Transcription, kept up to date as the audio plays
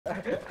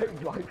Are you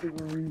blocking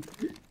me?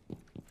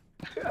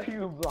 Are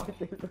you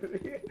blocking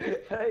me?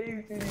 I see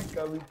you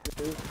coming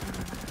through.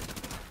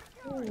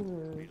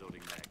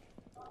 Reloading mag.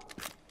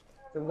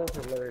 Sometimes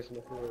hilarious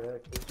missing your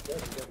head.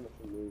 That's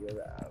definitely me, you're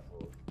the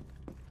asshole.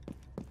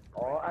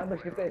 Oh, I'm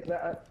gonna get this.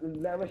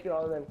 Let me get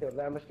all of them kills.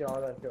 Let me get all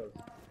of them kills.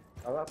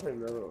 I'm not playing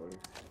another one.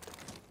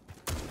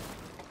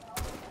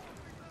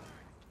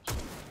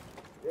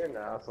 You're an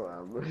asshole,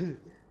 Amber.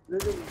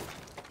 Literally,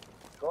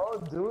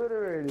 go do it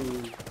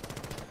already.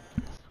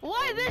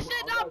 Why is this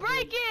shit not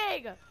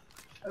breaking?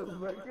 I'm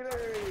breaking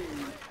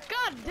already.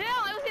 God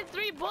damn, I was hit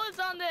 3 bullets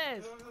on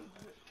this.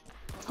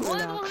 One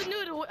is supposed to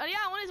need,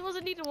 yeah, one is supposed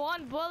to need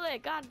 1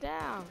 bullet. God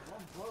damn.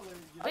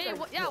 Wait,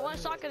 yeah, 1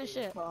 shotgun and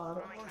shit.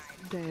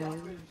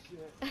 Damn.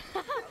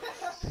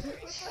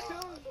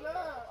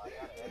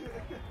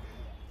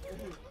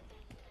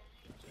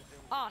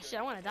 Oh shit,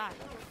 I wanna die.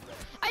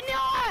 I knew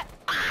it!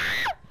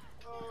 Ah!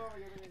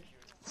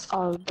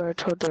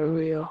 Alberto the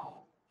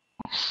Real.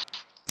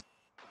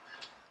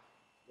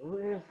 Oh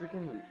yeah,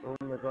 freaking! Oh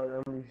my god,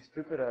 I'm you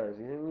stupid ass.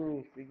 You didn't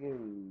even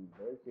freaking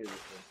break it or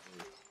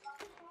something.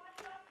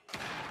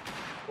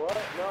 What?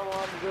 No,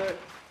 I'm good.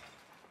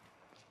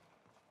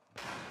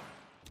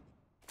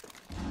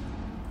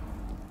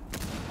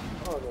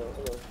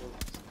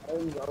 Oh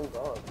no, I'm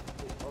gone.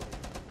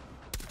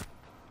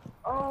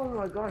 Oh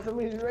my gosh,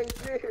 somebody's right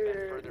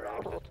there. Further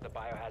access to the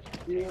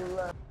biohazard You container.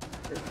 left.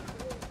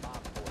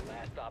 Op 4,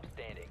 last stop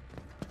standing.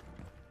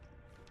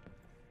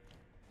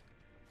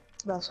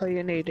 That's why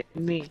you need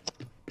me.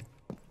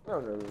 Oh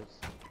no. If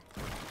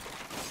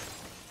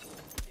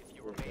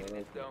you remain in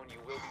this zone, you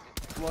will be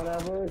detected.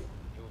 Whatever.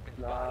 You have been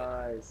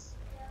spotted. Nice.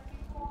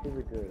 This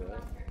is good,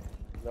 right?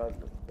 Not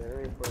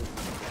very important.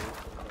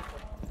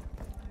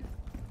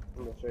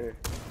 I'm not sure.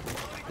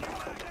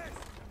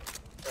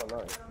 Oh,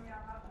 nice.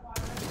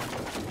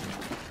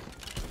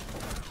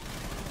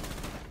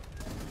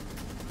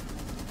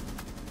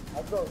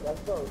 Let's go,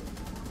 let's go.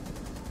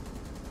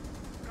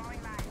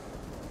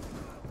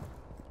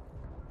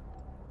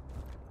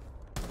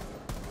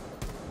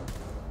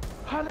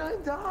 How did I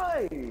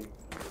die?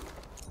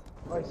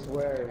 I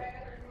swear.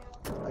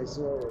 I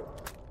swear.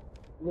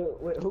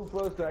 Wait, who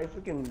close to? I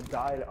freaking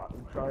died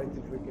trying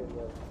to freaking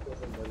kill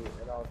somebody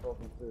and I was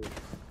talking too.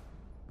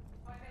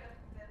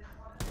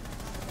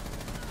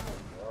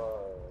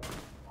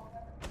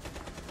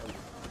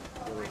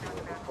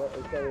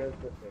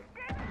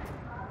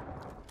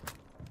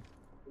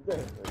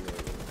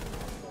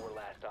 Four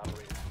last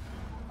operators.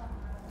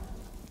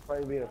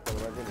 Probably being a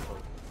phone, I didn't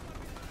phone.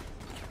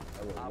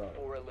 Op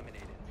 4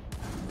 eliminated.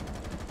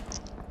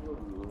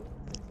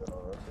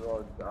 They're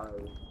all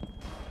dying.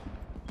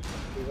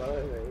 He's all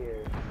right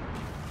here.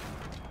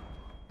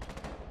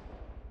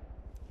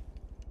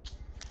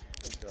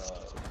 Good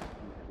job.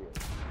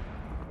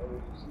 Oh, you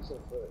see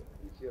some foot.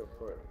 You see a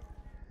foot.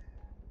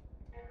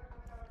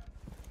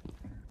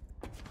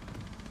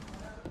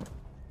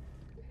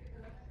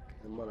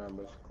 Come on,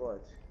 Amber,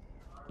 clutch.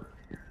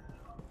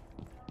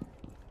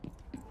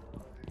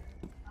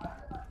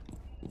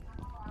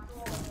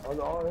 Oh,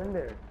 they're all in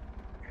there.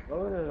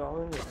 Oh, they're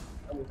all in there.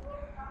 I mean,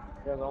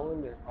 yeah, they're all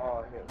in there.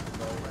 Oh, yeah.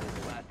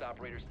 Last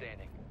operator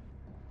standing.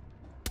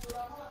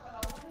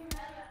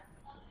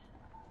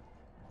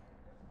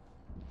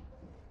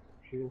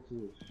 She didn't see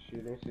you. She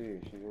didn't see you.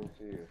 She didn't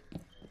see you.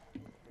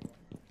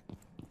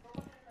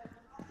 Oh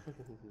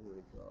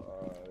my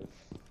gosh.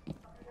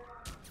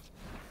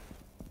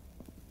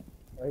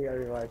 I got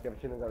revived. I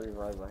shouldn't have got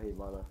revived. I hate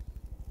mana.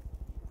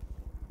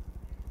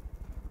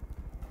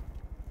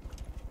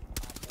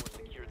 Op 4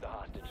 secured the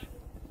hostage.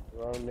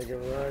 Run, nigga,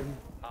 run.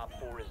 Op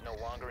 4 is no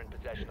longer in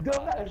possession of Go the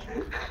back!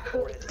 hostage. Op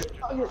 4 has secured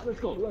the Oh, yes, let's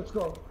hostage. go, let's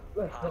go,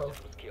 let's go.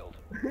 Hostage was killed.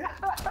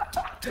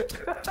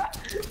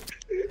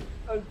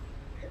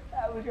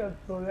 I was gonna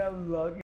throw that lucky.